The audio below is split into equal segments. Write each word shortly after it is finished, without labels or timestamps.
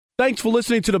Thanks for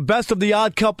listening to the Best of the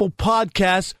Odd Couple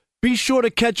podcast. Be sure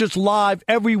to catch us live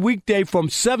every weekday from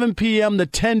 7 p.m. to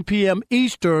 10 p.m.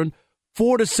 Eastern,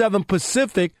 4 to 7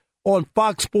 Pacific on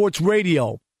Fox Sports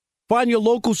Radio. Find your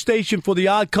local station for the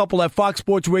Odd Couple at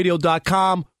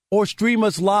foxsportsradio.com or stream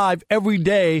us live every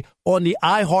day on the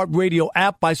iHeartRadio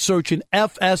app by searching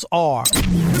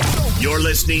FSR. You're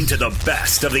listening to the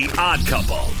Best of the Odd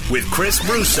Couple with Chris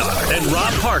Broussard and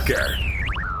Rob Parker.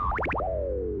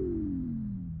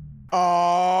 Oh,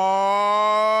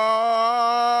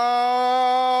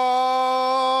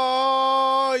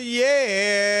 yeah.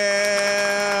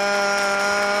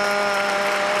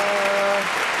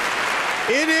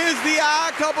 It is the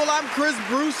Odd Couple. I'm Chris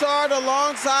Broussard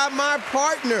alongside my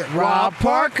partner, Rob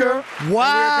Parker. Wow. And we're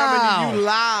coming to you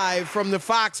live from the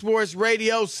Fox Sports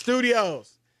Radio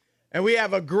studios. And we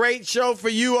have a great show for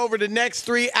you over the next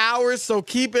 3 hours, so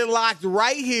keep it locked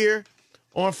right here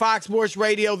on Fox Sports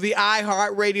Radio, the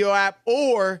iHeartRadio app,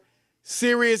 or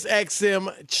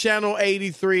SiriusXM Channel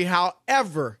 83.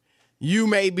 However you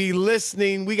may be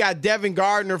listening, we got Devin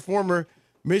Gardner, former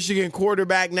Michigan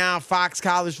quarterback, now Fox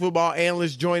college football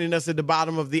analyst, joining us at the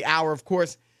bottom of the hour, of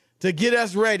course, to get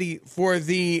us ready for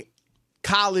the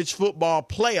college football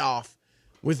playoff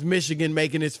with Michigan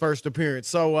making its first appearance.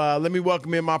 So let me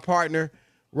welcome in my partner,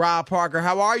 Rob Parker.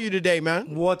 How are you today,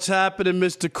 man? What's happening,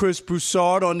 Mr. Chris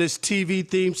Broussard, on this TV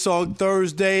theme song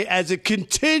Thursday as it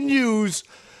continues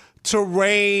to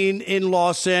rain in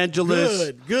Los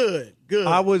Angeles? Good.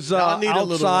 I was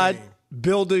outside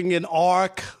building an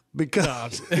ark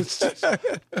because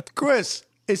Chris,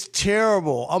 it's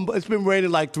terrible. It's been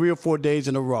raining like 3 or 4 days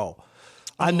in a row.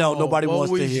 I know nobody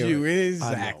wants to hear it.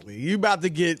 Exactly. You about to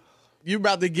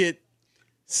get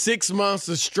 6 months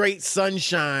of straight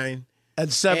sunshine. At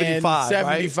 75, and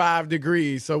 75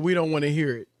 degrees, so we don't want to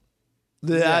hear it.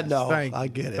 Yeah, yes, I know. I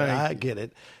get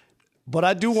it. But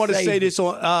I do want to say this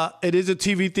on. It is a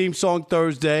TV theme song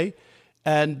Thursday,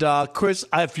 and Chris,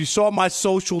 if you saw my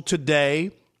social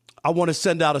today, I want to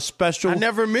send out a special. I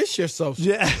never miss your social.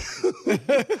 Yeah,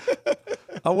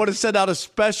 I want to send out a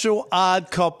special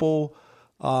Odd Couple.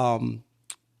 A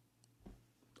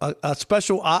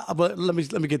special. But let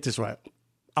me get this right.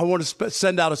 I want to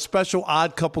send out a special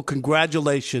Odd Couple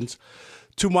congratulations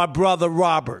to my brother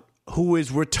Robert, who is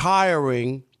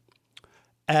retiring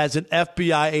as an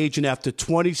FBI agent after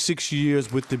 26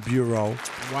 years with the Bureau.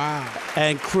 Wow.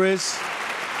 And Chris,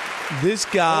 this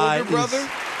guy older brother?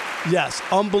 Yes,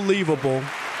 unbelievable.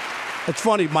 It's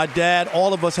funny, my dad,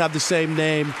 all of us have the same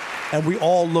name, and we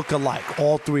all look alike,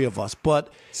 all three of us.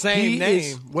 But same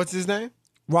name. What's his name?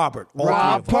 Robert.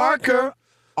 Rob Parker.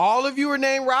 All of you are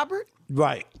named Robert?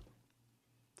 Right.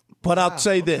 But I'll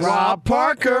say this. Rob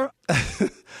Parker.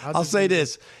 I'll say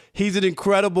this. He's an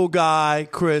incredible guy,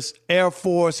 Chris. Air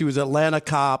Force. He was an Atlanta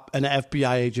cop and an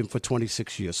FBI agent for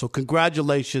 26 years. So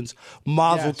congratulations.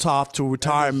 Mazel tov to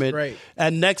retirement. Great.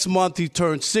 And next month he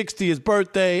turns 60, his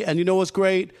birthday. And you know what's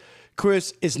great?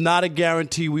 Chris, it's not a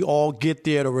guarantee we all get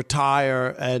there to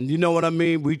retire. And you know what I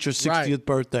mean? Reach your 60th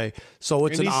birthday. So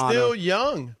it's an honor. He's still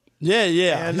young. Yeah.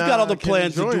 And, he's got other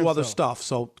plans to do himself. other stuff.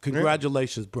 So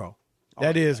congratulations, bro.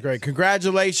 That is great.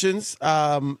 Congratulations.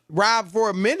 Rob,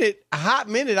 for a hot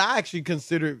minute, I actually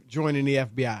considered joining the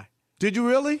FBI. Did you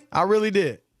really? I really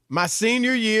did. My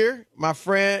senior year,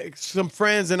 some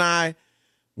friends and I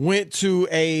went to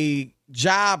a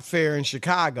job fair in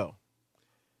Chicago.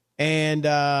 And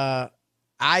I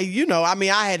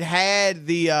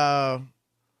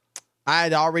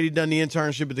had already done the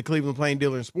internship at the Cleveland Plain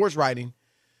Dealer in sports writing.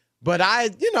 But I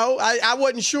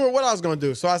wasn't sure what I was going to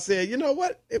do. So I said, you know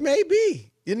what? It may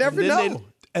be. You never know.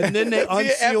 And then they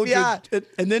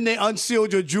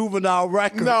unsealed your juvenile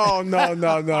record. No. And that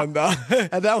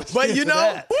was But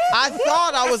I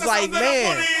thought I was like,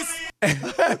 man.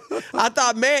 I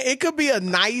thought, man, it could be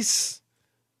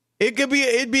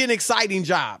it'd be an exciting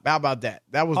job. How about that?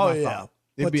 That was my thought.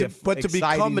 But to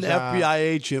become an job. FBI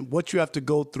agent, what you have to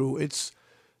go through, it's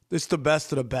the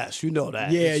best of the best. You know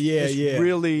that. It's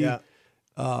really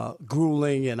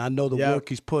grueling, and I know the work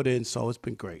he's put in, so it's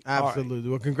been great. Absolutely. Right.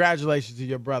 Well, congratulations to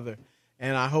your brother,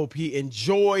 and I hope he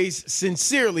enjoys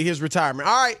sincerely his retirement.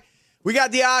 All right, we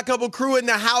got the Odd Couple crew in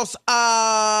the house.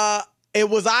 It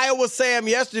was Iowa Sam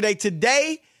yesterday.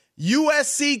 Today,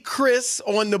 USC Chris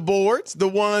on the boards, the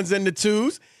ones and the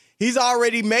twos. He's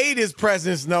already made his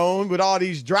presence known with all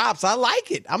these drops. I like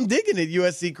it. I'm digging it,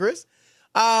 USC Chris.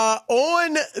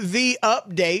 On the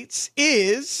updates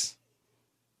is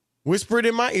whispered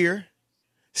in my ear,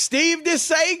 Steve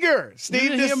DeSager.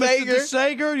 Steve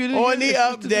DeSager on the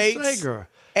updates.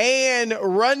 And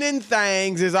running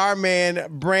things is our man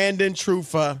Brandon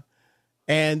Trufa.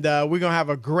 And we're going to have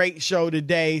a great show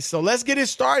today. So let's get it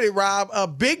started,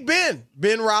 Rob. Big Ben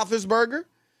Roethlisberger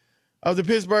of the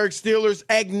Pittsburgh Steelers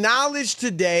acknowledged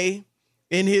today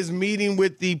in his meeting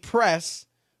with the press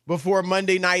before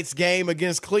Monday night's game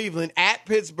against Cleveland at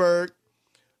Pittsburgh.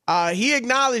 He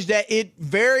acknowledged that it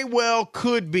very well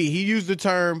could be. He used the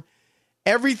term,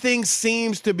 everything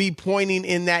seems to be pointing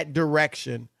in that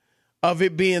direction of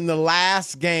it being the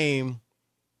last game,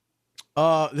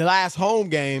 the last home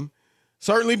game,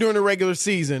 certainly during the regular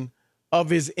season of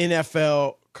his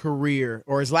NFL career,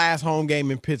 or his last home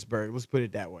game in Pittsburgh. Let's put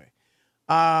it that way.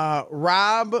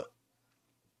 Rob,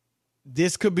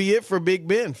 this could be it for Big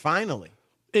Ben, finally.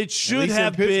 It should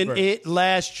have been it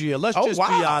last year. Let's just be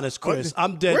honest, Chris.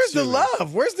 I'm dead Where's serious. the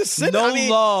love? Where's the sin? No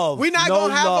love. We're not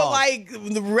going to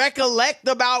have a, recollect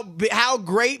about how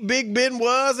great Big Ben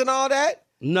was and all that?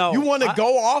 No. You want to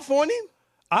go off on him?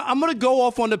 I'm going to go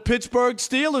off on the Pittsburgh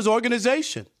Steelers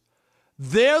organization.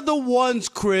 They're the ones,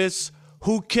 Chris,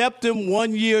 who kept him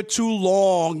 1 year too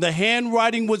long. The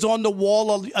handwriting was on the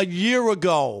wall a year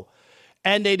ago,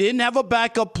 and they didn't have a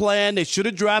backup plan. They should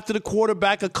have drafted a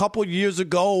quarterback a couple years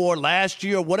ago or last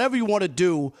year, or whatever you want to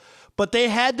do, but they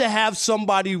had to have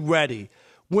somebody ready.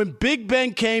 When Big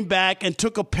Ben came back and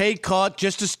took a pay cut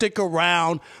just to stick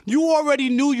around, you already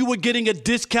knew you were getting a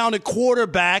discounted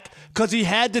quarterback because he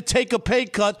had to take a pay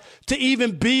cut to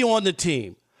even be on the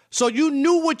team. So you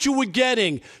knew what you were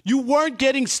getting. You weren't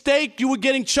getting steak. You were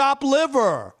getting chopped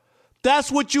liver.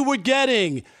 That's what you were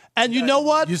getting. And you know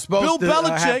what? You're supposed Bill to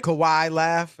Belichick, have Kawhi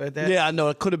laugh at that? Yeah, I know.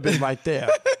 It could have been right there.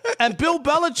 And Bill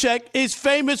Belichick is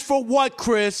famous for what,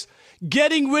 Chris?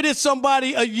 Getting rid of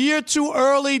somebody a year too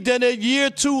early than a year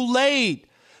too late.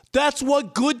 That's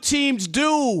what good teams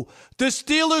do. The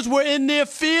Steelers were in their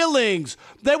feelings.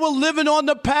 They were living on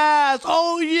the past.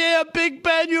 Oh, yeah, Big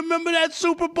Ben, you remember that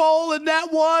Super Bowl and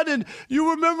that one? And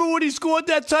you remember when he scored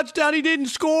that touchdown he didn't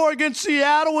score against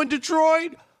Seattle and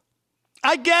Detroit?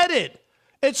 I get it.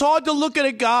 It's hard to look at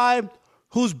a guy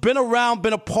who's been around,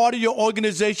 been a part of your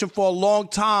organization for a long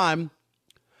time,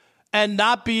 and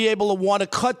not be able to want to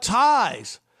cut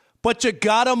ties. But you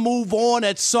got to move on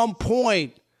at some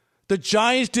point. The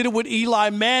Giants did it with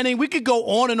Eli Manning. We could go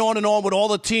on and on and on with all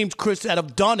the teams, Chris, that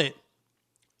have done it.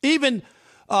 Even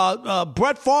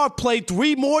Brett Favre played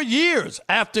 3 more years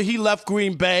after he left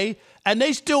Green Bay, and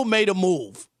they still made a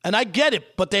move. And I get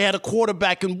it, but they had a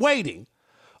quarterback in waiting.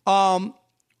 And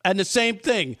the same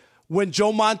thing when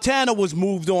Joe Montana was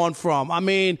moved on from. I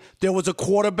mean, there was a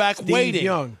quarterback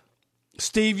waiting.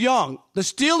 Steve Young. The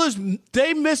Steelers,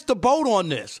 they missed the boat on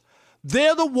this.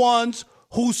 They're the ones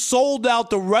who sold out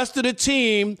the rest of the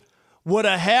team with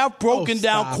a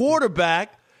half-broken-down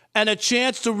quarterback and a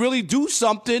chance to really do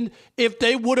something if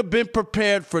they would have been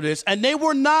prepared for this. And they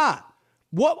were not.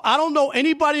 I don't know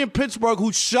anybody in Pittsburgh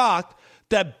who's shocked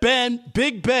that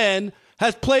Big Ben,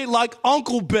 has played like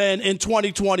Uncle Ben in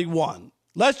 2021.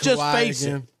 Let's just face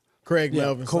it. Craig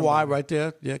Melvin. Kawhi right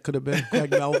there. Yeah, could have been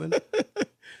Craig Melvin.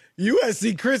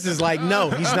 USC Chris is like,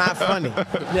 no, he's not funny.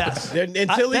 Yes.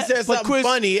 Until he says something Chris,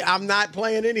 funny, I'm not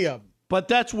playing any of them. But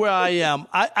that's where I am.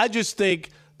 I just think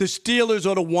the Steelers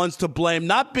are the ones to blame,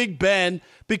 not Big Ben,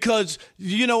 because,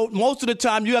 you know, most of the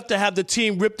time you have to have the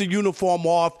team rip the uniform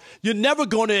off. You're never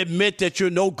going to admit that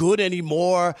you're no good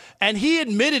anymore. And he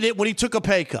admitted it when he took a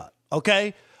pay cut,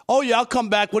 okay? Oh, yeah, I'll come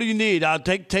back. What do you need? I'll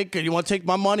take it. You want to take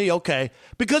my money? Okay.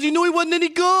 Because he knew he wasn't any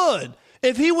good.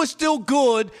 If he was still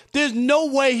good, there's no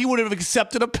way he would have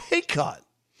accepted a pay cut.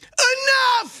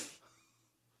 Enough!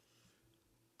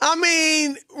 I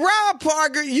mean, Rob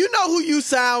Parker, you know who you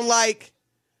sound like?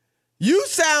 You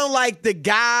sound like the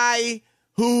guy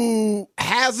who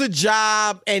has a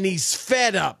job and he's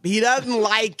fed up. He doesn't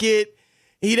like it.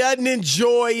 He doesn't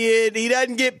enjoy it. He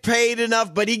doesn't get paid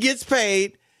enough, but he gets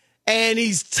paid. And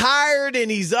he's tired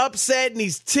and he's upset and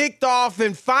he's ticked off.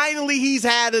 And finally he's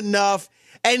had enough.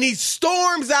 And he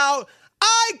storms out,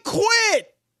 I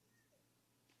quit.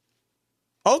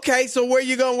 Okay, so where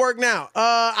you going to work now?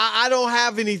 I don't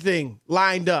have anything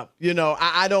lined up. You know,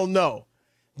 I don't know.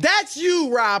 That's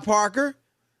you, Rob Parker.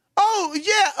 Oh,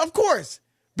 yeah, of course.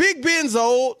 Big Ben's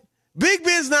old. Big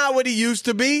Ben's not what he used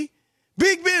to be.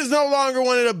 Big Ben's no longer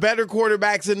one of the better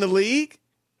quarterbacks in the league.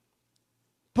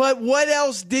 But what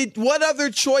other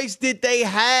choice did they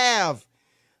have?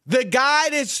 The guy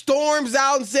that storms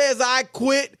out and says, I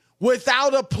quit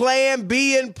without a plan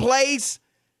B in place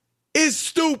is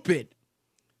stupid.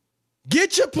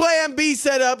 Get your plan B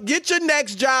set up, get your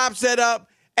next job set up,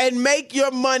 and make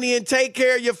your money and take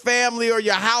care of your family or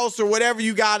your house or whatever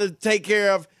you got to take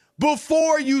care of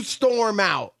before you storm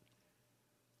out.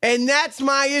 And that's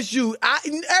my issue.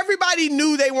 Everybody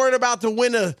knew they weren't about to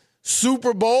win a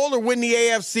Super Bowl or win the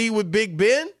AFC with Big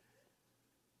Ben.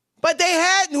 But they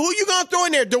had, who you going to throw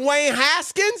in there? Dwayne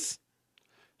Haskins?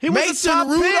 He was Mason a top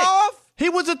Rudolph? pick. He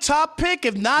was a top pick.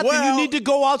 If not, then you need to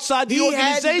go outside the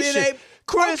organization.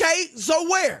 Okay, so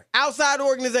where? Outside the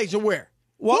organization, where?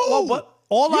 What?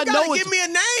 All I know is give me a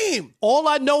name. All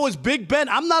I know is Big Ben.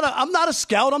 I'm not a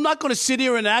scout. I'm not going to sit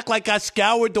here and act like I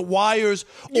scoured the wires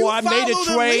or I made a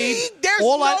trade.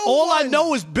 All I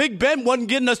know is Big Ben wasn't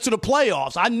getting us to the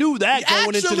playoffs. I knew that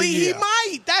going into the year. He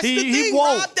might. That's the thing, he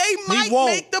won't. Rob. They might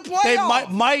make the playoffs.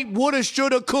 They might, woulda,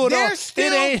 shoulda, coulda. They're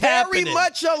still it ain't very happening.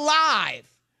 much alive.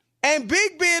 And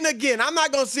Big Ben, again, I'm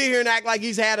not going to sit here and act like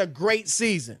he's had a great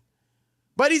season.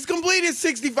 But he's completed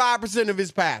 65% of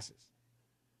his passes.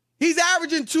 He's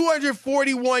averaging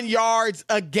 241 yards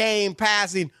a game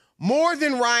passing, more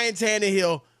than Ryan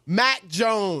Tannehill, Mac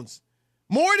Jones,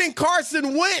 more than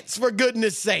Carson Wentz, for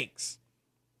goodness sakes,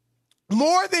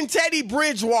 more than Teddy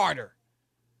Bridgewater,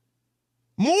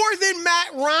 more than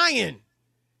Matt Ryan.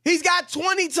 He's got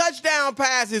 20 touchdown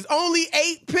passes, only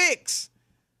 8 picks.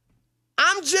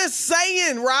 I'm just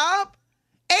saying, Rob,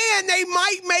 and they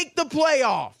might make the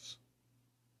playoffs.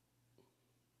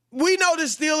 We know the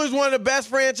Steelers one of the best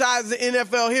franchises in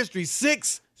NFL history.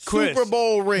 6 Super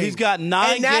Bowl rings. He's got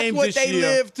 9 games this year. And that's what they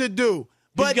live to do.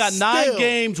 But he's got 9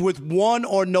 games with 1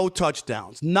 or no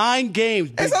touchdowns. 9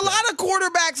 games. There's a lot of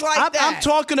quarterbacks like that. I'm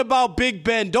talking about Big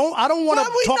Ben. I don't want to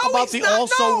talk about the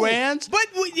also-rans. But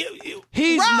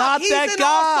he's not that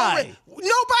guy.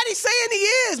 Nobody's saying he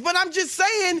is, but I'm just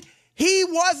saying he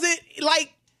wasn't,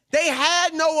 like, they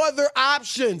had no other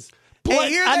options. And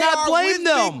here they are with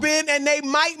Big Ben, and they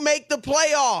might make the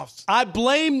playoffs. I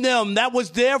blame them. That was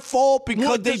their fault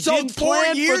because they didn't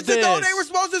plan for this. 4 years ago, they were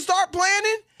supposed to start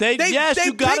planning? You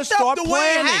got to start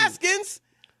planning. Dwayne Haskins.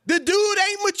 The dude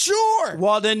ain't mature.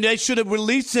 Well, then they should have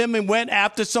released him and went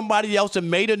after somebody else and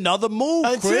made another move,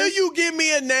 Until you give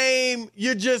me a name,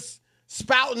 you're just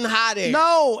spouting hot air.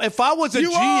 No, if I was a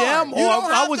GM or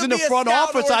if I was in the front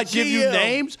office, I'd give you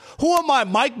names. Who am I,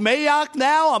 Mike Mayock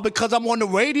now? Because I'm on the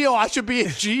radio, I should be a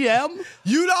GM?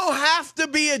 You don't have to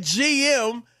be a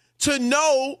GM to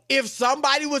know if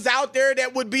somebody was out there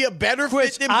that would be a better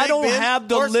fit than Big Ben. I don't have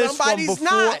the list from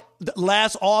before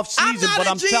last offseason, but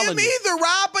I'm telling you. I'm not a GM either,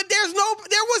 Rob, but there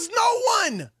was no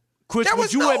one. Chris,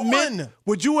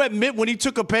 would you admit when he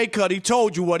took a pay cut, he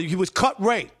told you what he was cut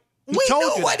rate? We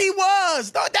knew what he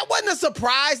was. No, that wasn't a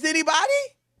surprise to anybody.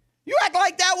 You act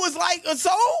like that was like a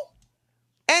soul.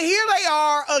 And here they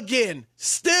are again,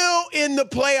 still in the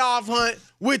playoff hunt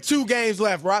with 2 games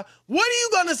left, right? What are you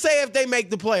going to say if they make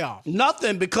the playoffs?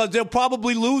 Nothing, because they'll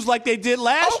probably lose like they did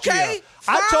last year. Fine.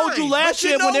 I told you last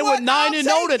year when they were 9-0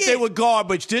 that they were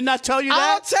garbage. Didn't I tell you that?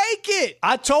 I'll take it.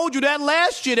 I told you that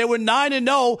last year. They were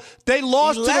 9-0. They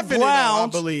lost to the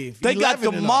Browns. I believe. They got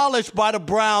demolished by the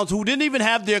Browns, who didn't even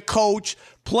have their coach.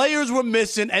 Players were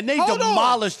missing, and they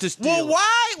demolished the Steelers. Well,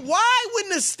 why when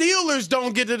the Steelers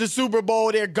don't get to the Super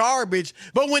Bowl, they're garbage,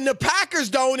 but when the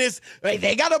Packers don't,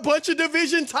 they got a bunch of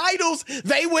division titles.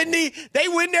 They win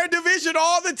their division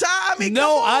all the time.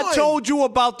 I told you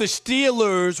about the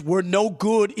Steelers were no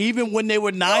good even when they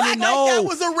were 9-0. Like that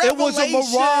was a revelation. It was a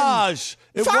mirage.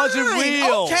 It wasn't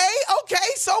real. Okay,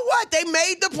 so what? They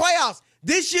made the playoffs.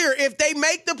 This year, if they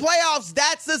make the playoffs,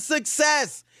 that's a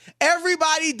success.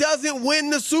 Everybody doesn't win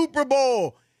the Super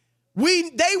Bowl.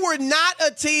 They were not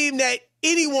a team that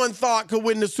anyone thought could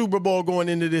win the Super Bowl going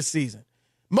into this season.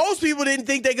 Most people didn't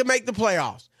think they could make the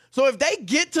playoffs. So if they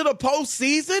get to the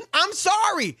postseason, I'm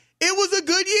sorry. It was a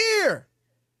good year.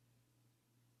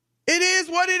 It is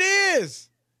what it is.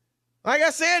 Like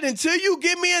I said, until you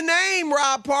give me a name,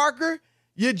 Rob Parker,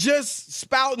 you're just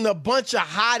spouting a bunch of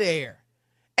hot air.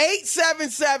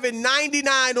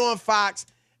 877-99 on Fox.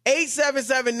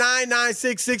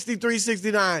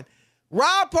 877-996-6369.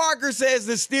 Rob Parker says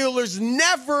the Steelers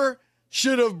never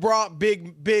should have brought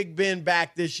Big Ben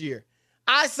back this year.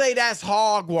 I say that's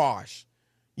hogwash.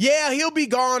 Yeah, he'll be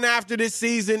gone after this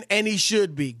season, and he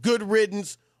should be. Good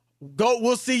riddance.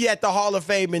 We'll see you at the Hall of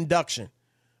Fame induction.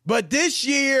 But this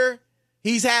year,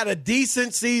 he's had a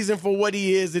decent season for what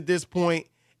he is at this point.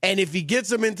 And if he gets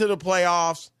them into the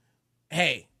playoffs,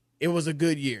 hey, it was a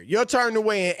good year. Your turn to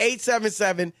weigh in.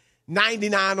 877-99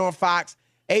 on Fox.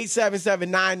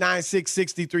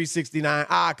 877-996-6369.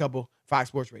 Odd Couple, Fox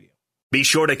Sports Radio. Be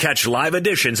sure to catch live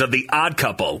editions of The Odd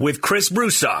Couple with Chris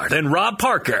Broussard and Rob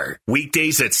Parker.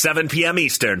 Weekdays at 7 p.m.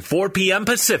 Eastern, 4 p.m.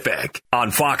 Pacific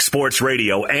on Fox Sports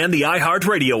Radio and the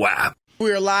iHeartRadio app.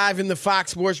 We are live in the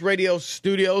Fox Sports Radio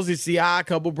studios. It's The Odd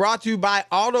Couple, brought to you by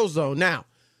AutoZone. Now,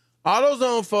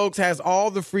 AutoZone, folks, has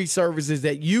all the free services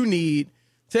that you need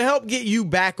to help get you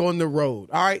back on the road,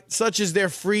 all right, such as their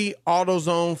free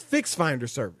AutoZone Fix Finder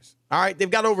service. All right, they've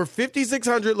got over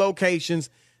 5,600 locations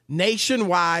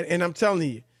nationwide, and I'm telling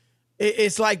you,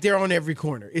 it's like they're on every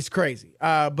corner. It's crazy.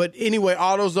 But anyway,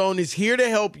 AutoZone is here to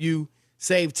help you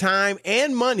save time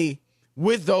and money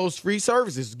with those free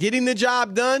services. Getting the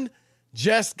job done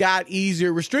just got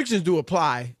easier. Restrictions do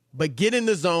apply, but get in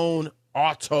the zone,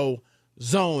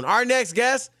 AutoZone. Our next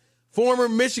guest, former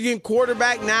Michigan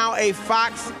quarterback, now a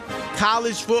Fox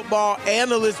college football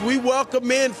analyst. We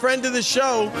welcome in friend of the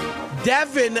show,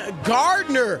 Devin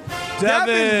Gardner.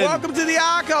 Devin, welcome to the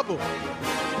Odd Couple.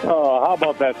 Oh, how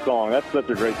about that song? That's such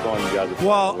a great song, you guys.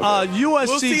 Well, USC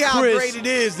we'll see how Chris great it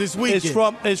is this weekend.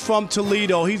 It's from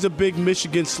Toledo. He's a big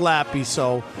Michigan slappy,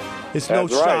 so it's no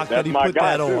That's right. shock that he put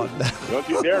that too. on. Don't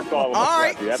you dare call him all a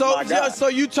right, slappy. That's my guy. so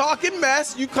you talking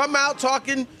mess. You come out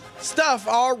talking stuff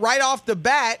all right off the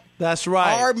bat. That's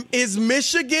right. Is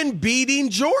Michigan beating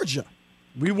Georgia?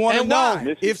 We want to and know.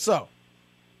 why, if so.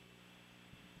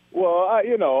 Well,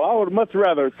 I would much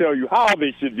rather tell you how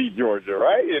they should beat Georgia,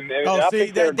 right? And I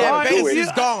think that base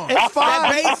is gone. It's fine.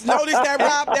 That base, notice that,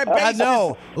 Rob? That base I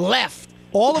know. is left.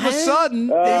 All of a sudden,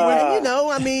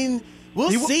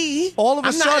 We'll see. All of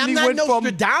a sudden, he went from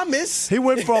Nostradamus. He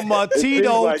went from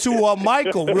Tito to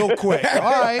Michael real quick. All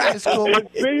right, it's cool.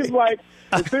 It seems like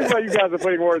you guys are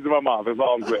putting words in my mouth. That's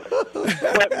all I'm saying.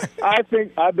 But I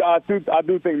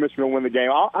do think Michigan will win the game.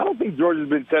 I don't think Georgia's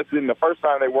been tested. And the first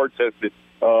time they were tested,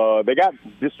 they got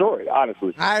destroyed.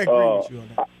 Honestly, I agree with you on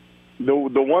that.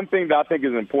 The one thing that I think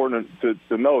is important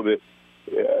to know that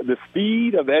the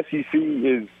speed of the SEC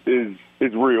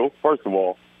is real. First of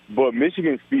all. But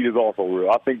Michigan's speed is also real.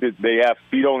 I think that they have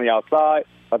speed on the outside.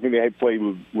 I think they have played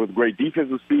with great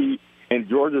defensive speed. And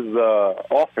Georgia's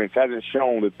offense hasn't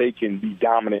shown that they can be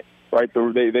dominant, right?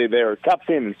 They're top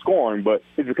 10 in scoring, but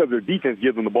it's because their defense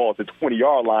gives them the ball at the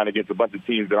 20-yard line against a bunch of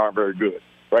teams that aren't very good,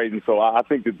 right? And so I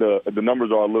think that the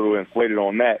numbers are a little inflated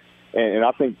on that. And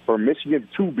I think for Michigan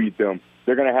to beat them,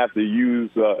 they're going to have to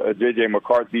use J.J.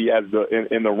 McCarthy as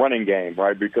in the running game,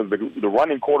 right? Because the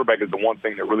running quarterback is the one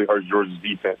thing that really hurts Georgia's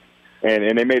defense.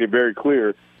 And they made it very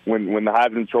clear when the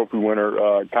Heisman Trophy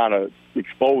winner kind of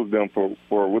exposed them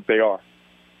for what they are.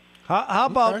 How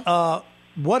about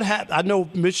what happened? I know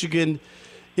Michigan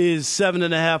is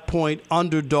 7.5-point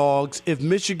underdogs. If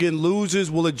Michigan loses,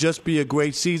 will it just be a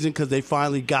great season because they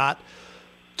finally got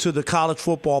to the college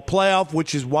football playoff,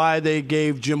 which is why they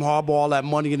gave Jim Harbaugh all that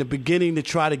money in the beginning to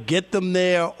try to get them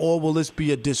there, or will this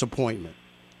be a disappointment?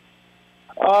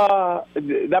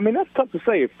 That's tough to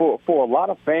say. For a lot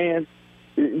of fans,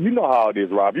 you know how it is,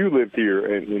 Rob. You lived here,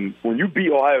 and when you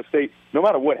beat Ohio State, no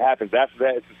matter what happens after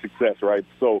that, it's a success, right?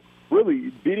 So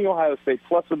really, beating Ohio State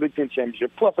plus a Big Ten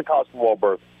championship plus a college football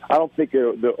berth, I don't think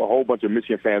a whole bunch of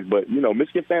Michigan fans, but,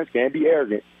 Michigan fans can be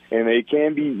arrogant. And they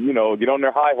can be, get on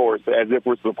their high horse as if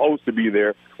we're supposed to be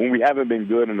there when we haven't been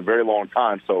good in a very long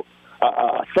time. So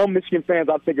some Michigan fans,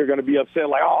 I think, are going to be upset,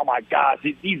 like, oh, my gosh,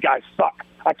 these guys suck.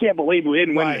 I can't believe we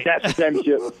didn't win the national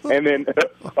championship. And then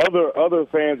other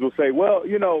fans will say, well,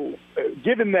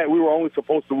 given that we were only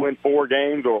supposed to win 4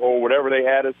 games or whatever they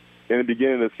had us in the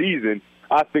beginning of the season,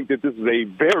 I think that this is a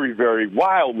very, very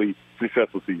wildly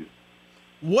successful season.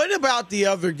 What about the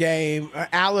other game,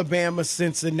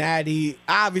 Alabama-Cincinnati?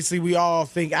 Obviously, we all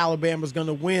think Alabama's going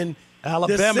to win.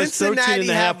 Alabama's 13.5 points. Does Cincinnati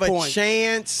have a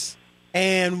chance?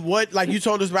 And what, like you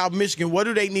told us about Michigan, what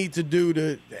do they need to do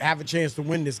to have a chance to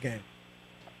win this game?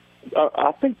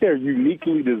 I think they're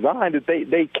uniquely designed that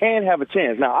they can have a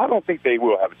chance. Now, I don't think they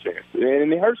will have a chance.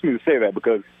 And it hurts me to say that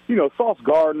because, Sauce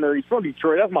Gardner, he's from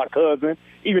Detroit. That's my cousin,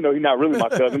 even though he's not really my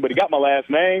cousin, but he got my last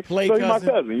name. So he's my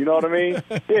cousin, you know what I mean?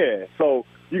 Yeah. So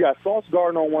you got Sauce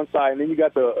Gardner on one side, and then you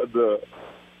got the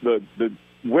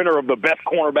winner of the best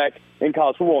cornerback in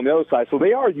college football on the other side. So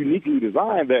they are uniquely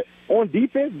designed that on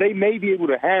defense, they may be able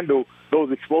to handle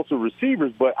those explosive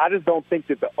receivers, but I just don't think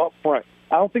that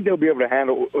I don't think they'll be able to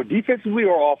handle defensively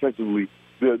or offensively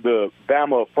the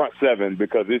Bama front seven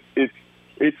because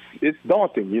it's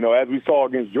daunting. As we saw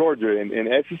against Georgia,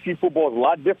 and SEC football is a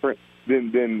lot different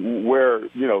than where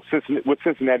what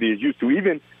Cincinnati is used to.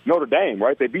 Even Notre Dame,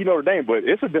 right? They beat Notre Dame, but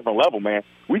it's a different level, man.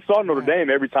 We saw Notre Dame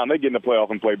every time they get in the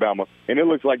playoff and play Bama, and it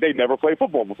looks like they never played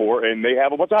football before, and they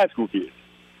have a bunch of high school kids.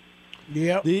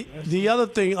 Yep. The other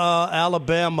thing,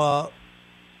 Alabama.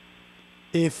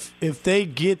 If they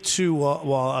get to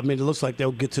it looks like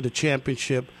they'll get to the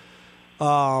championship.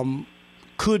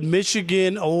 Could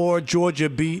Michigan or Georgia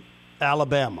beat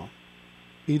Alabama?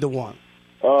 Either one.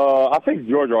 I think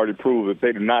Georgia already proved that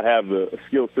they did not have the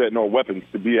skill set nor weapons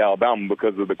to beat Alabama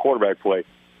because of the quarterback play.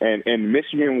 And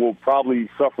Michigan will probably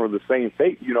suffer the same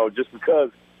fate, just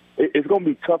because it's going to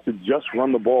be tough to just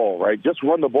run the ball, right? Just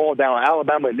run the ball down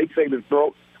Alabama and Nick Saban's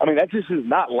throat. I mean, that just is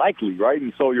not likely, right?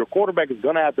 And so your quarterback is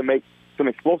going to have to make some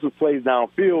explosive plays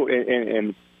downfield.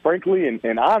 And frankly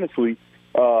and honestly,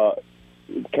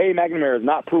 Cade McNamara has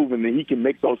not proven that he can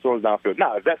make those throws downfield.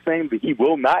 Now, is that saying that he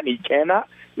will not and he cannot?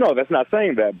 No, that's not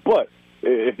saying that. But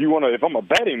if I'm a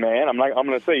betting man, I'm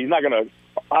going to say he's not going to,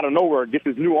 out of nowhere, get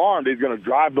this new arm that he's going to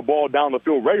drive the ball down the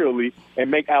field regularly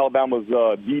and make Alabama's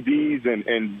DBs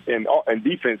and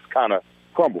defense kind of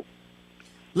crumble.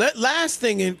 Last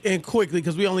thing, and quickly,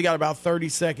 because we only got about 30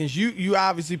 seconds. You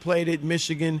obviously played at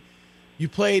Michigan. You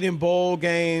played in bowl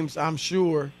games, I'm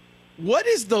sure. What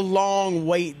does the long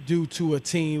wait do to a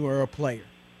team or a player?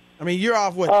 I mean, you're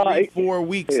off, 3-4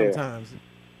 weeks sometimes.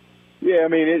 Yeah, I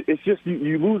mean, it's just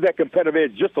you lose that competitive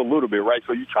edge just a little bit, right?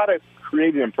 So you try to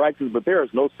create it in practice, but there is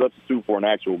no substitute for an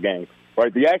actual game,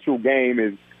 right? The actual game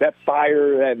is that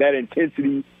fire, that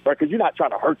intensity, right? Because you're not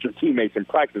trying to hurt your teammates in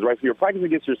practice, right? So you're practicing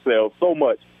against yourself so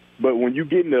much. But when you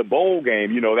get in the bowl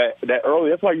game, that early,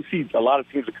 that's why you see a lot of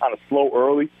teams are kind of slow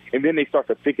early, and then they start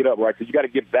to pick it up, right? Because you got to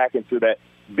get back into that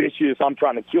vicious, I'm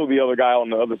trying to kill the other guy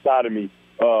on the other side of me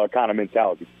kind of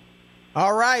mentality.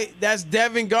 All right, that's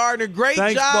Devin Gardner. Great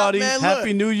Thanks, job, buddy. man.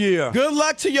 Happy New Year. Good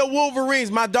luck to your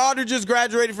Wolverines. My daughter just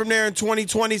graduated from there in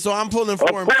 2020, so I'm pulling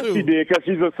for him, too. Of course she did, because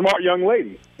she's a smart young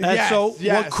lady. And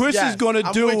what Chris is going to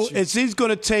do is he's going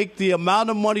to take the amount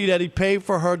of money that he paid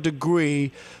for her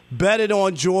degree, bet it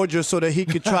on Georgia so that he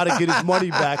could try to get his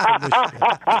money back from Michigan.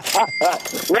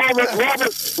 Robert, I'm going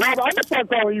to start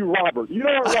calling you Robert. You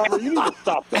know what, Robert? You need to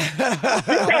stop that.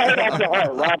 You got it out your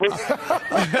heart, Robert.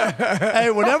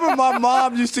 Hey, whenever my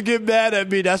mom used to get mad at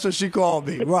me, that's what she called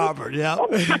me, Robert, yeah.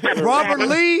 Robert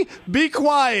Lee, be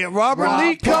quiet. Robert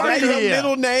Lee, come in here.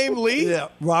 Middle name, Lee? Yeah,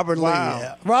 Robert Lee,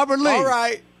 yeah. Robert Lee. All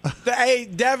right. Hey,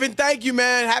 Devin, thank you,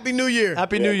 man. Happy New Year.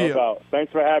 Happy New Year. No,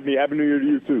 thanks for having me. Happy New Year to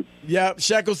you, too. Yep.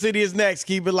 Shekel City is next.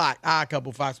 Keep it locked.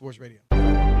 Couple Fox Sports Radio.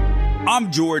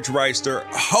 I'm George Reister,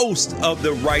 host of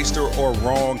the Reister or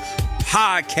Wrong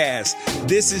podcast.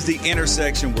 This is the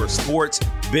intersection where sports,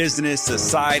 business,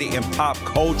 society, and pop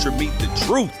culture meet the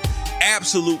truth.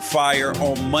 Absolute fire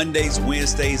on Mondays,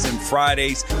 Wednesdays, and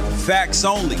Fridays. Facts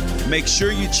only. Make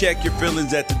sure you check your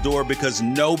feelings at the door because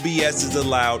no BS is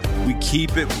allowed. We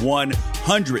keep it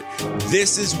 100.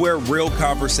 This is where real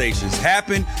conversations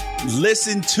happen.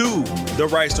 Listen to the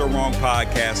Right or Wrong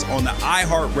podcast on the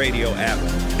iHeartRadio app,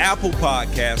 Apple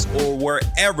Podcasts, or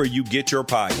wherever you get your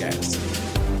podcasts.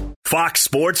 Fox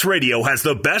Sports Radio has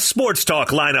the best sports talk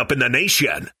lineup in the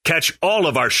nation. Catch all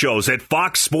of our shows at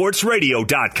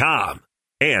foxsportsradio.com.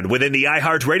 And within the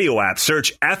iHeartRadio app,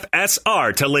 search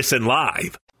FSR to listen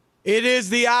live. It is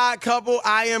The Odd Couple.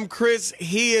 I am Chris.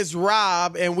 He is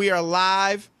Rob. And we are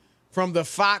live from the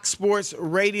Fox Sports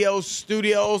Radio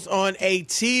studios on a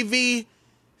TV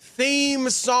theme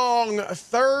song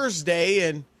Thursday.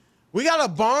 And we got a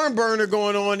barn burner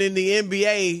going on in the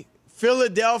NBA.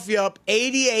 Philadelphia up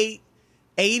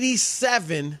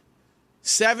 88-87,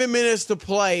 7 minutes to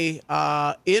play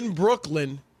in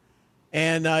Brooklyn.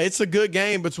 And it's a good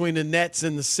game between the Nets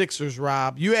and the Sixers,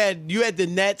 Rob. You had the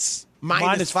Nets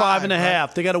minus 5.5.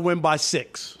 Right? They got to win by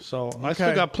 6. So I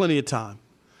still got plenty of time.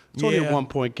 It's only a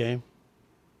 1-point game.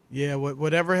 Yeah,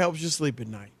 whatever helps you sleep at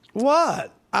night. What?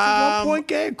 It's a 1-point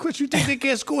game. Chris, you think they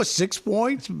can't score 6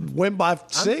 points, win by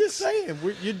 6? I'm just saying,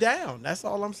 you're down. That's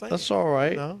all I'm saying. That's all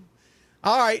right.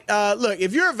 All right, look,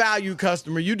 if you're a value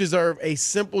customer, you deserve a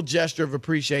simple gesture of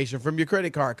appreciation from your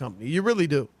credit card company. You really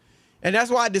do. And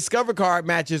that's why Discover Card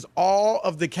matches all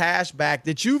of the cash back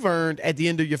that you've earned at the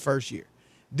end of your first year.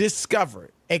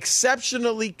 Discover.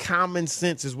 Exceptionally common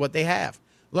sense is what they have.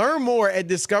 Learn more at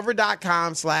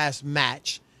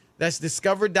discover.com/match. That's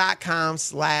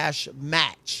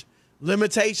discover.com/match.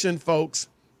 Limitation, folks,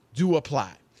 do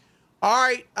apply. All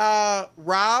right,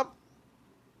 Rob.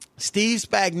 Steve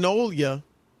Spagnuolo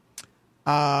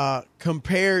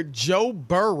compared Joe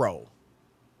Burrow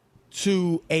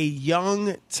to a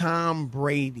young Tom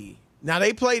Brady. Now,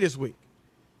 they play this week.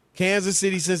 Kansas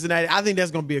City, Cincinnati. I think that's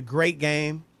going to be a great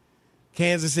game.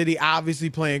 Kansas City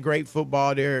obviously playing great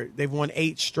football. They've won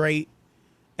 8 straight.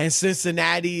 And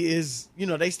Cincinnati is,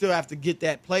 they still have to get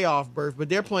that playoff berth, but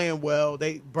they're playing well.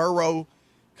 Burrow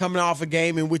coming off a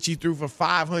game in which he threw for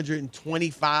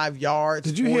 525 yards.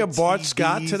 Did you hear Bart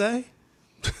Scott today?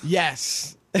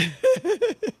 Yes.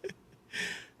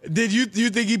 Did you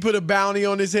think he put a bounty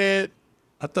on his head?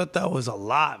 I thought that was a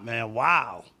lot, man.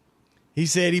 Wow. He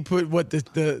said he put how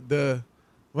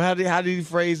did he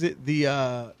phrase it?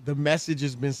 The message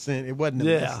has been sent. It wasn't a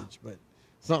message, but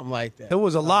Something like that. It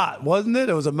was a lot, wasn't it?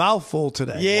 It was a mouthful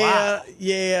today. Yeah, wow.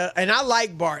 yeah. And I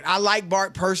like Bart. I like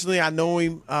Bart personally. I know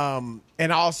him.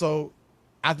 And also,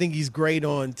 I think he's great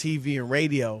on TV and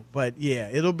radio. But, yeah,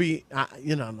 it'll be, I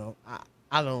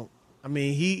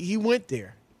mean, he went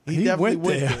there. He definitely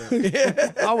went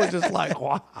there. I was just like,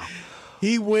 wow.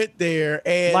 He went there.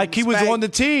 And like he was on the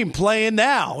team playing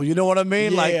now. You know what I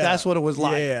mean? Yeah, like that's what it was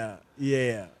like.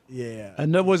 Yeah.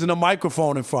 And there wasn't a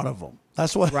microphone in front of him.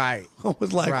 That's what Right. I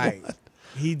was like. Right. What?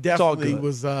 He definitely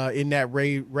was in that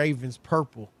Ravens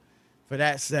purple for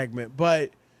that segment.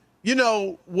 But,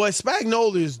 what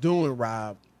Spagnuolo is doing,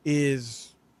 Rob,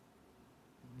 is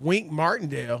Wink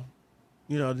Martindale,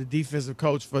 the defensive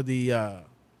coach for the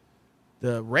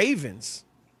Ravens,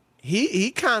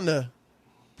 he kind of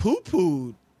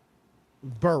poo-pooed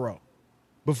Burrow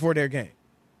before their game.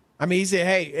 I mean, he said,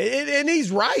 hey, and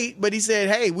he's right, but he said,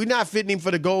 hey, we're not fitting him for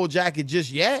the gold jacket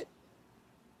just yet.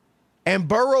 And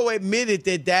Burrow admitted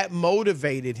that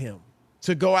motivated him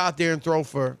to go out there and throw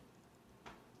for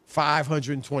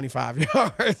 525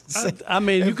 yards. I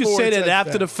mean, you could say that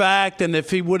after the fact, and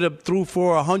if he would have threw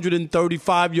for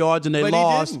 135 yards and they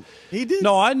lost. He didn't.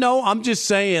 No, I know. I'm just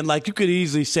saying, like, you could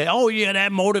easily say, oh, yeah,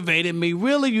 that motivated me.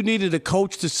 Really, you needed a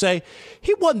coach to say,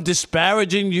 he wasn't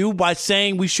disparaging you by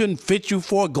saying we shouldn't fit you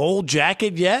for a gold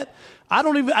jacket yet.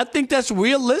 I think that's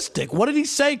realistic. What did he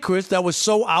say, Chris, that was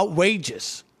so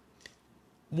outrageous?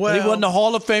 Well, that he wasn't a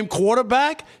Hall of Fame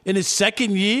quarterback in his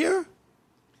second year?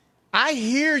 I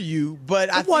hear you, but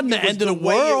I think wasn't it the was end of the the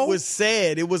way world. it was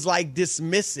said. It was like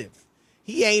dismissive.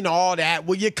 He ain't all that.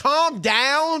 Will you calm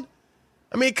down?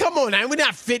 I mean, come on now. We're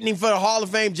not fitting him for the Hall of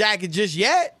Fame jacket just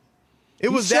yet. It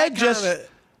was that kind of.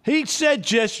 He said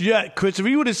just yet, Chris. If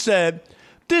he would have said,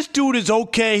 this dude is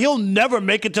okay, he'll never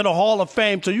make it to the Hall of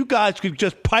Fame, so you guys could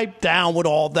just pipe down with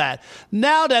all that.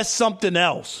 Now that's something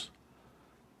else.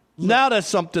 Now that's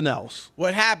something else.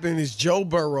 What happened is Joe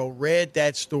Burrow read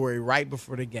that story right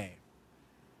before the game.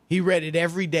 He read it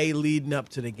every day leading up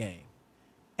to the game.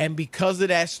 And because of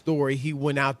that story, he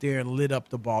went out there and lit up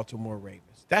the Baltimore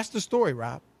Ravens. That's the story,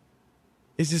 Rob.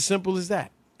 It's as simple as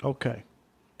that. Okay.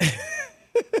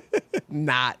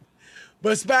 Not.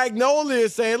 But Spagnuolo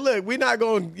is saying, look, we're not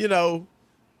going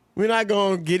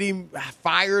to get him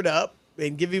fired up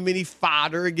and give him any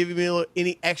fodder and give him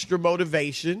any extra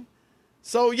motivation.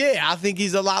 So, yeah, I think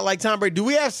he's a lot like Tom Brady. Do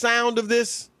we have sound of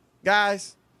this,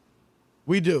 guys?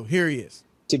 We do. Here he is.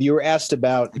 If you were asked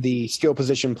about the skill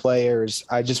position players,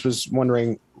 I just was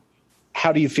wondering,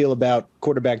 how do you feel about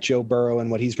quarterback Joe Burrow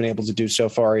and what he's been able to do so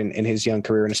far in his young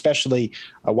career, and especially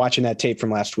watching that tape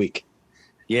from last week?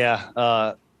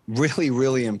 Yeah, really,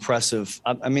 really impressive.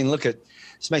 I mean, look at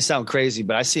this may sound crazy,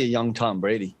 but I see a young Tom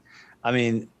Brady. I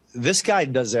mean, this guy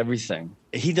does everything.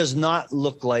 He does not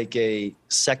look like a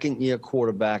second-year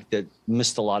quarterback that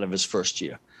missed a lot of his first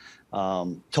year.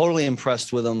 Totally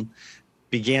impressed with him.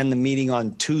 Began the meeting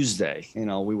on Tuesday.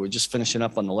 We were just finishing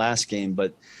up on the last game,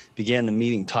 but began the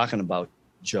meeting talking about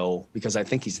Joe because I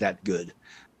think he's that good.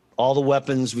 All the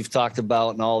weapons we've talked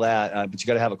about and all that, but you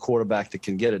got to have a quarterback that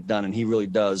can get it done, and he really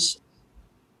does.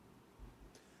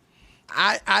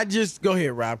 I just go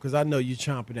ahead, Rob, because I know you're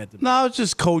chomping at the. No, it's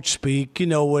just coach speak.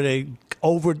 Where they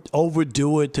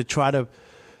overdo it to try to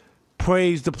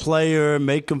praise the player,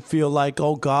 make him feel like,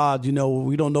 oh God,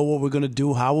 we don't know what we're going to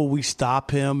do. How will we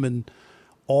stop him and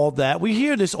all that? We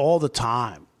hear this all the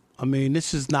time. I mean,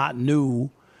 this is not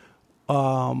new.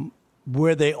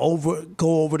 Where they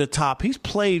go over the top. He's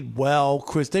played well,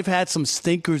 Chris. They've had some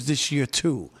stinkers this year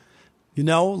too.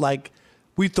 Like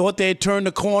we thought they had turned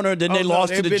the corner, then they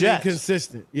lost to the Jets. They've been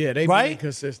inconsistent. Yeah, they've been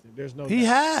inconsistent. There's no. He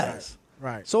has.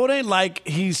 Right. So it ain't like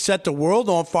he's set the world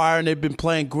on fire and they've been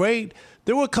playing great.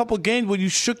 There were a couple games where you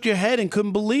shook your head and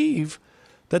couldn't believe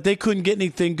that they couldn't get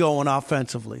anything going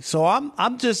offensively. So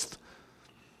I'm just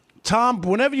Tom.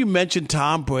 Whenever you mention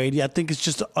Tom Brady, I think it's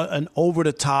just an over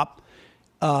the top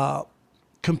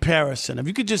comparison. If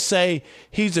you could just say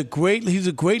he's a great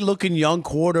looking young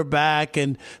quarterback,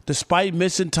 and despite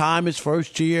missing time his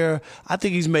first year, I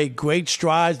think he's made great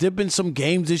strides. There've been some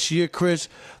games this year, Chris,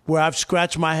 where I've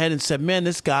scratched my head and said, man,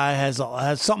 this guy has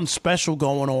something special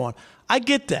going on. I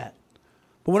get that.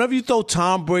 But whenever you throw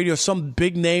Tom Brady or some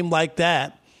big name like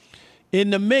that in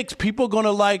the mix, people are going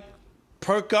to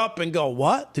perk up and go,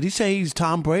 what? Did he say he's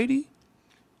Tom Brady?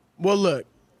 Well, look,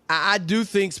 I do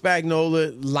think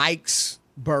Spagnuolo likes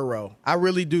Burrow. I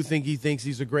really do think he thinks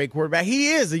he's a great quarterback.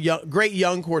 He is a great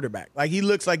young quarterback. Like, he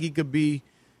looks like he could be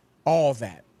all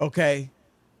that, okay?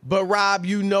 But, Rob,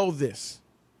 you know this.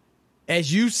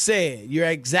 As you said, you're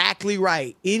exactly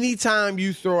right. Anytime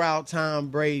you throw out Tom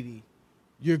Brady,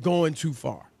 you're going too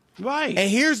far. Right. And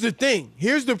here's the thing.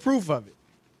 Here's the proof of it.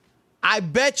 I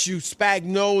bet you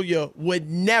Spagnuolo would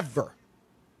never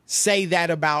say that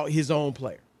about his own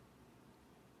player.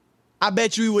 I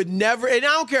bet you he would never, and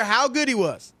I don't care how good he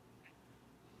was.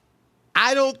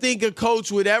 I don't think a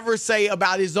coach would ever say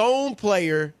about his own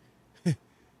player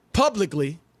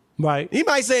publicly. Right. He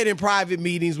might say it in private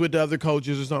meetings with the other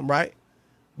coaches or something, right?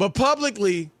 But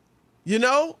publicly,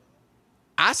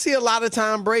 I see a lot of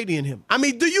Tom Brady in him. I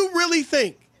mean, do you really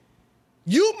think?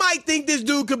 You might think this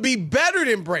dude could be better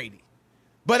than Brady,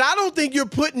 but I don't think you're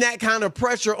putting that kind of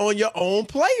pressure on your own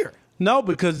player. No,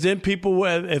 because then people,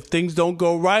 if things don't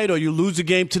go right or you lose a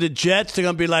game to the Jets, they're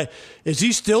going to be like, is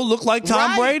he still look like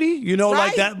Tom Brady?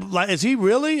 Like that. Like, is he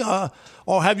really?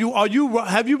 Or have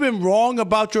you been wrong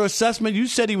about your assessment? You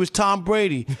said he was Tom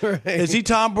Brady. Right. Is he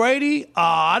Tom Brady?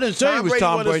 I didn't say he was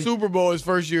Tom Brady. Won a Super Bowl his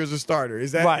first year as a starter.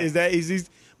 Is that right? Is that easy?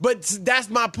 But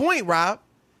that's my point, Rob.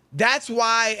 That's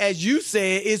why, as you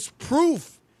said, it's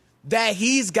proof that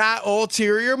he's got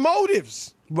ulterior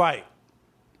motives. Right.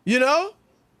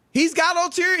 He's got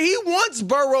ulterior. He wants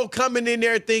Burrow coming in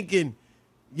there thinking,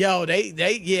 yo, they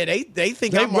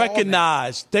think I'm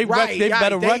recognize. They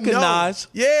better recognize.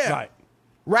 Know. Yeah. Right.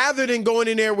 Rather than going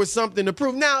in there with something to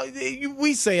prove. Now,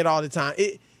 we say it all the time.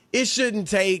 It shouldn't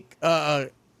take some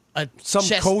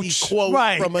coach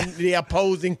quote from the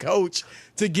opposing coach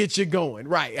to get you going.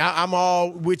 Right. I'm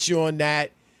all with you on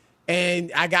that.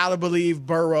 And I got to believe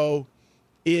Burrow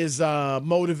is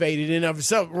motivated in of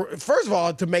himself. First of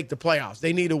all, to make the playoffs.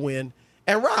 They need a win.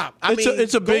 And Rob,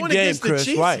 it's a big game, Chris.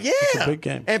 Chiefs, right. Yeah. It's a big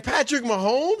game. And Patrick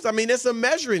Mahomes, it's a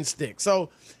measuring stick. So,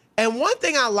 and one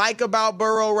thing I like about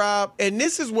Burrow, Rob, and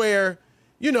this is where,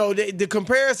 the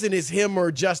comparison is him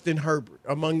or Justin Herbert.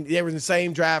 They were in the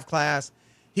same draft class.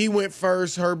 He went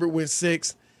first. Herbert went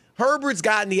sixth. Herbert's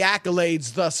gotten the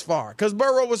accolades thus far because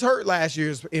Burrow was hurt last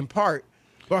year in part.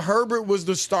 But Herbert was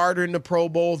the starter in the Pro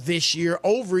Bowl this year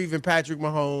over even Patrick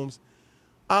Mahomes.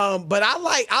 But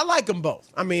I like them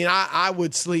both. I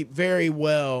would sleep very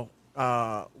well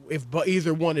if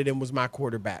either one of them was my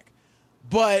quarterback.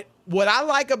 But what I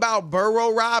like about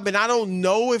Burrow, Rob, and I don't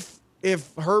know if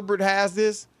Herbert has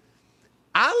this,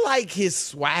 I like his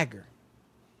swagger.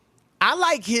 I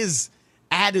like his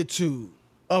attitude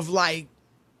of where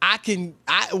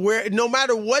no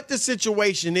matter what the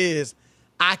situation is,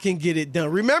 I can get it done.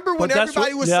 Remember when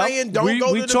everybody was saying, don't go to the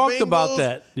Bengals? We talked about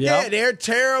that. Yep. Yeah, they're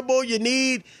terrible. You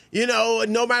need,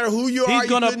 no matter who you are,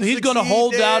 he's gonna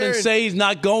hold out and say he's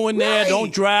not going there.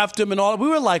 Don't draft him and all. We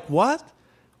were like, what?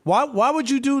 Why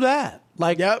would you do that?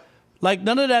 Like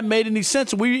none of that made any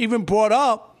sense. We even brought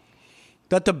up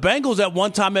that the Bengals at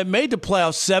one time had made the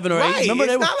playoffs 7 or 8. Remember,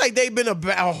 it's not like they've been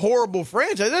a horrible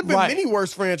franchise. There have been many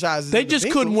worse franchises. They just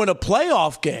couldn't win a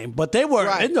playoff game, but they were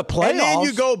in the playoffs. And then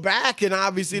you go back, and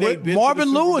obviously they've been Marvin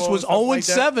to the Super Lewis Bowl was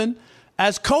 0-7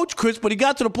 as coach, Chris, but he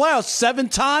got to the playoffs 7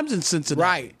 times in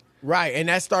Cincinnati. Right. And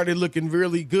that started looking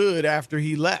really good after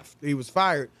he left. He was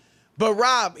fired. But,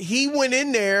 Rob, he went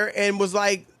in there and was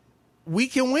like, we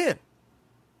can win.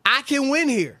 I can win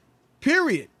here,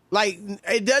 period. Like,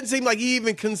 it doesn't seem like he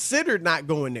even considered not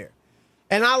going there.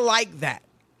 And I like that.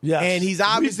 Yes. And he's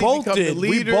obviously become the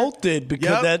leader. We both did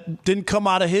because that didn't come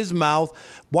out of his mouth.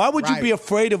 Why would you be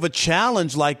afraid of a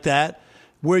challenge like that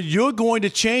where you're going to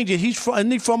change it?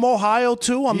 Isn't he from Ohio,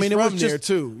 too? He's it was from there,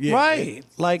 too. Yeah. Right.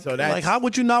 Like how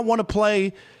would you not want to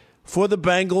play for the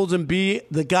Bengals and be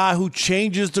the guy who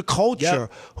changes the culture,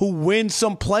 who wins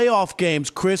some playoff games,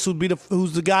 Chris,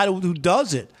 who's the guy who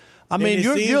does it?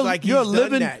 You're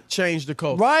living that, change the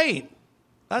culture. Right.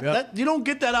 You don't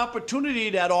get that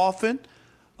opportunity that often.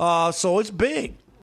 So it's big.